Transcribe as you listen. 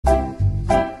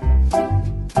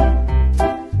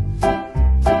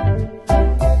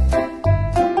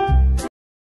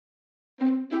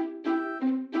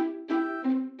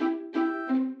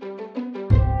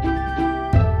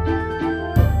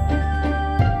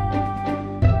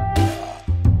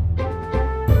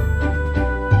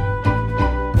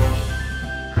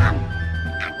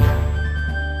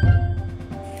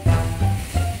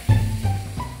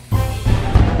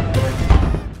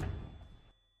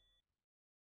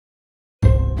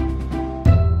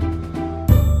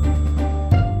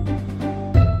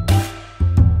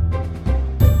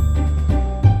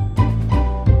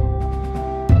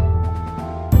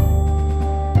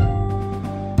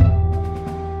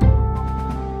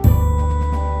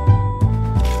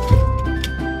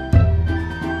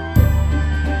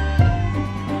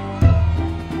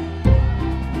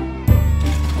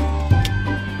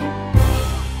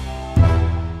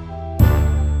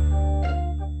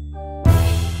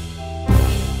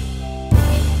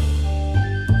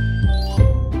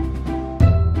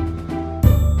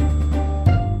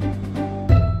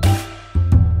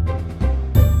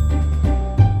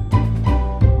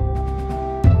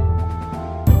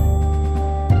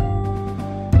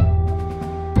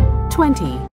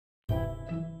20.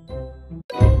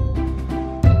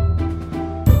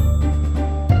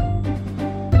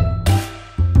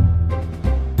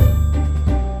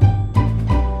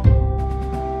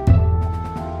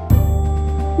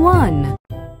 1.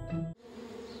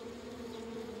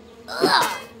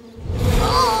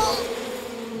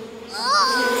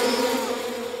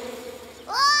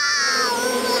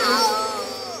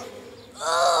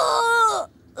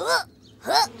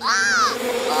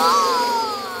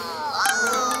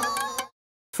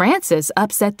 'Francis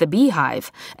upset the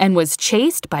beehive and was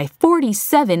chased by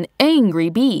 47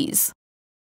 angry bees.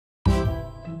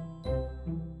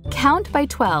 Count by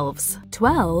 12s.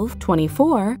 12,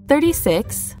 24,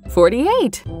 36,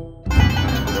 48.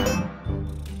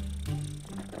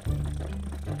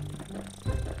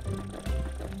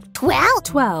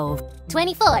 12,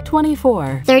 24,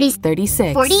 24, 30,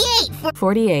 36, 48,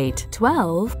 48,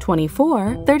 12,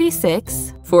 24,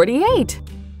 36, 48.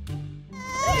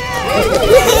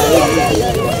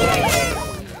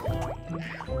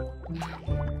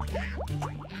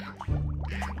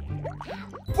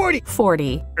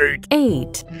 40.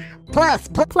 8. plus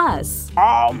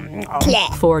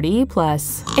 40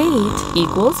 plus 8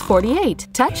 equals 48.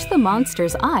 Touch the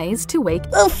monster's eyes to wake.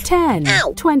 10,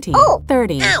 20,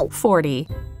 30, 40,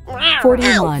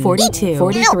 41, 42,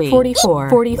 43, 44,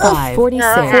 45,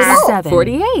 46, 47,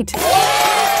 48. 48!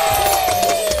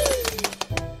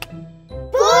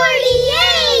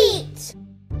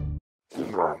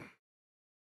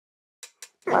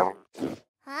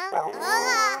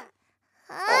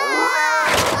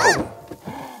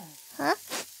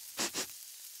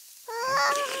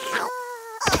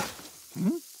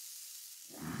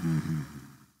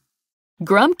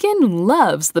 Grumpkin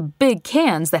loves the big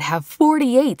cans that have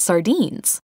 48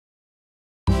 sardines.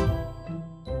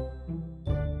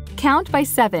 Count by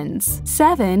 7s.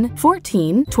 7,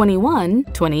 14, 21,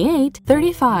 28,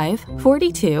 35,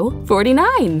 42,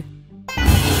 49.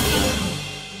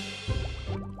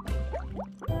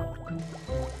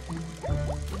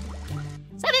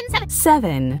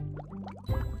 7,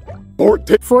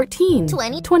 14,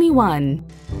 20, 21,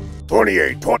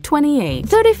 28, 28,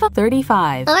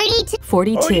 35, 42,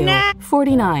 42,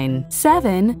 49,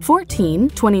 7, 14,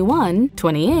 21,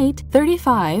 28,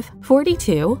 35,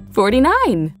 42,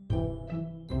 49.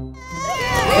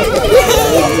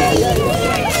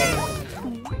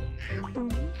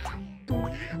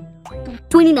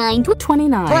 29,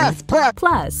 29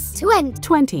 plus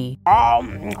 20.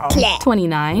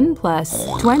 29 plus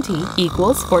 20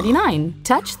 equals 49.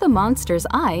 Touch the monster's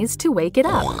eyes to wake it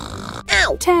up.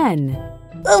 10,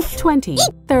 20,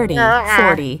 30,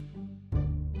 40.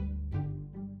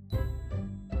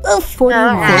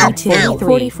 41, 42,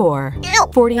 44,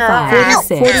 45,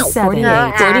 46, 47,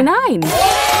 48, 49.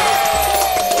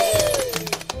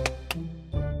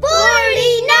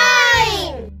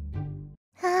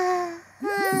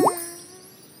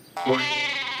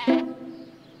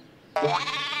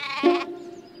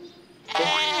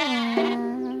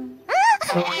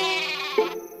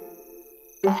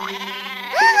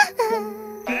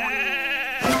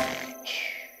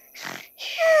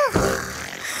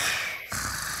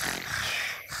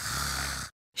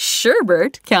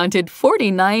 'Sherbert counted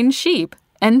 49 sheep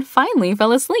and finally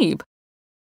fell asleep.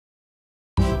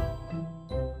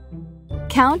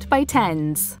 Count by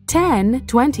 10s. 10,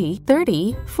 20,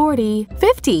 30, 40,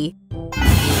 50.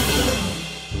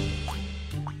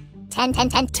 10,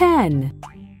 20,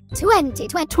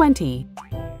 20,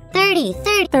 30,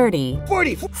 30,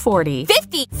 40,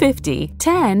 50,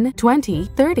 10, 20,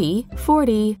 30,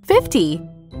 40, 50.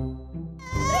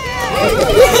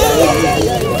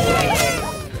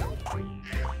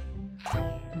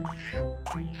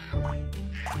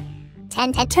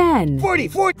 10, 40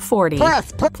 plus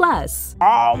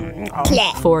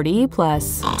 40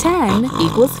 plus 10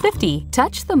 equals 50.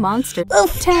 Touch the monster.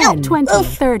 10, 20,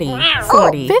 30,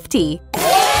 40, 50.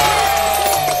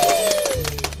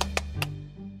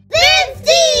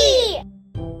 50!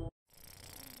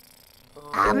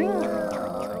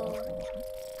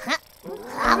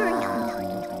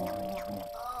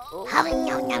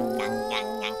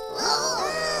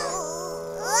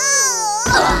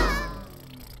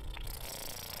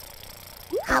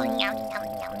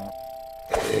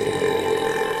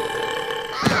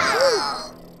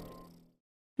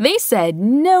 They said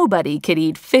nobody could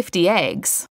eat 50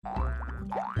 eggs.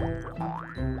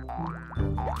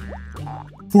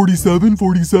 47,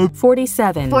 47,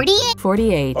 47, 48,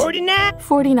 48,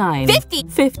 49, 50,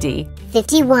 50,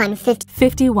 51,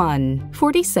 51,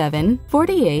 47,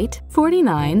 48,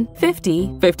 49,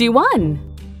 50, 51.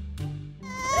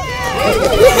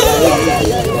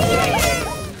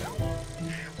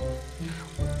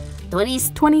 20,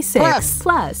 26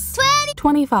 plus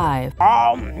 25.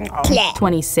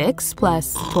 26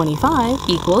 plus 25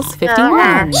 equals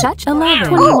 51. Touch 11,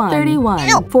 21,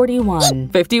 31, 41,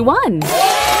 51. 51!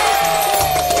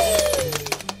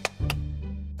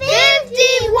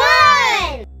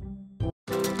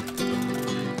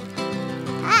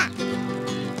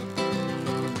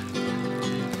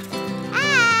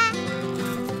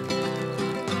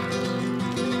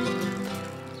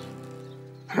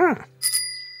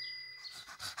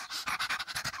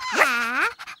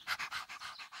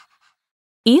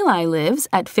 Eli lives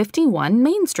at 51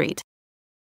 Main Street.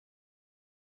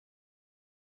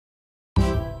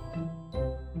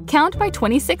 Count by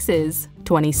 26s.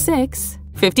 26,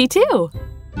 52.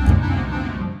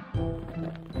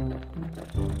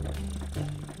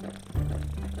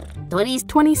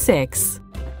 26,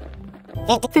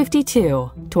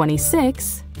 52,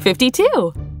 26,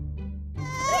 52.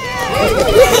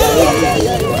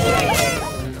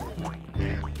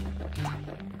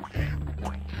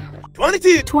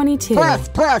 22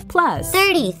 plus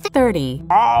 30.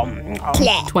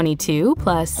 22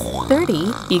 plus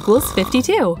 30 equals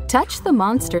 52. Touch the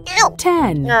monster.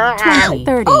 10, 20,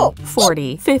 30,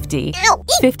 40, 50,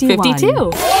 51.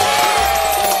 52.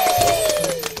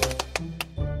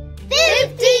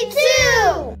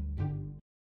 52!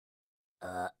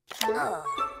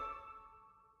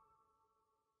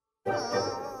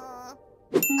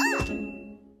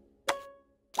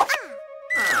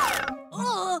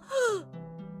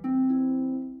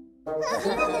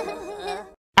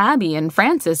 Abby and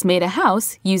Francis made a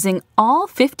house using all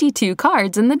 52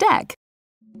 cards in the deck.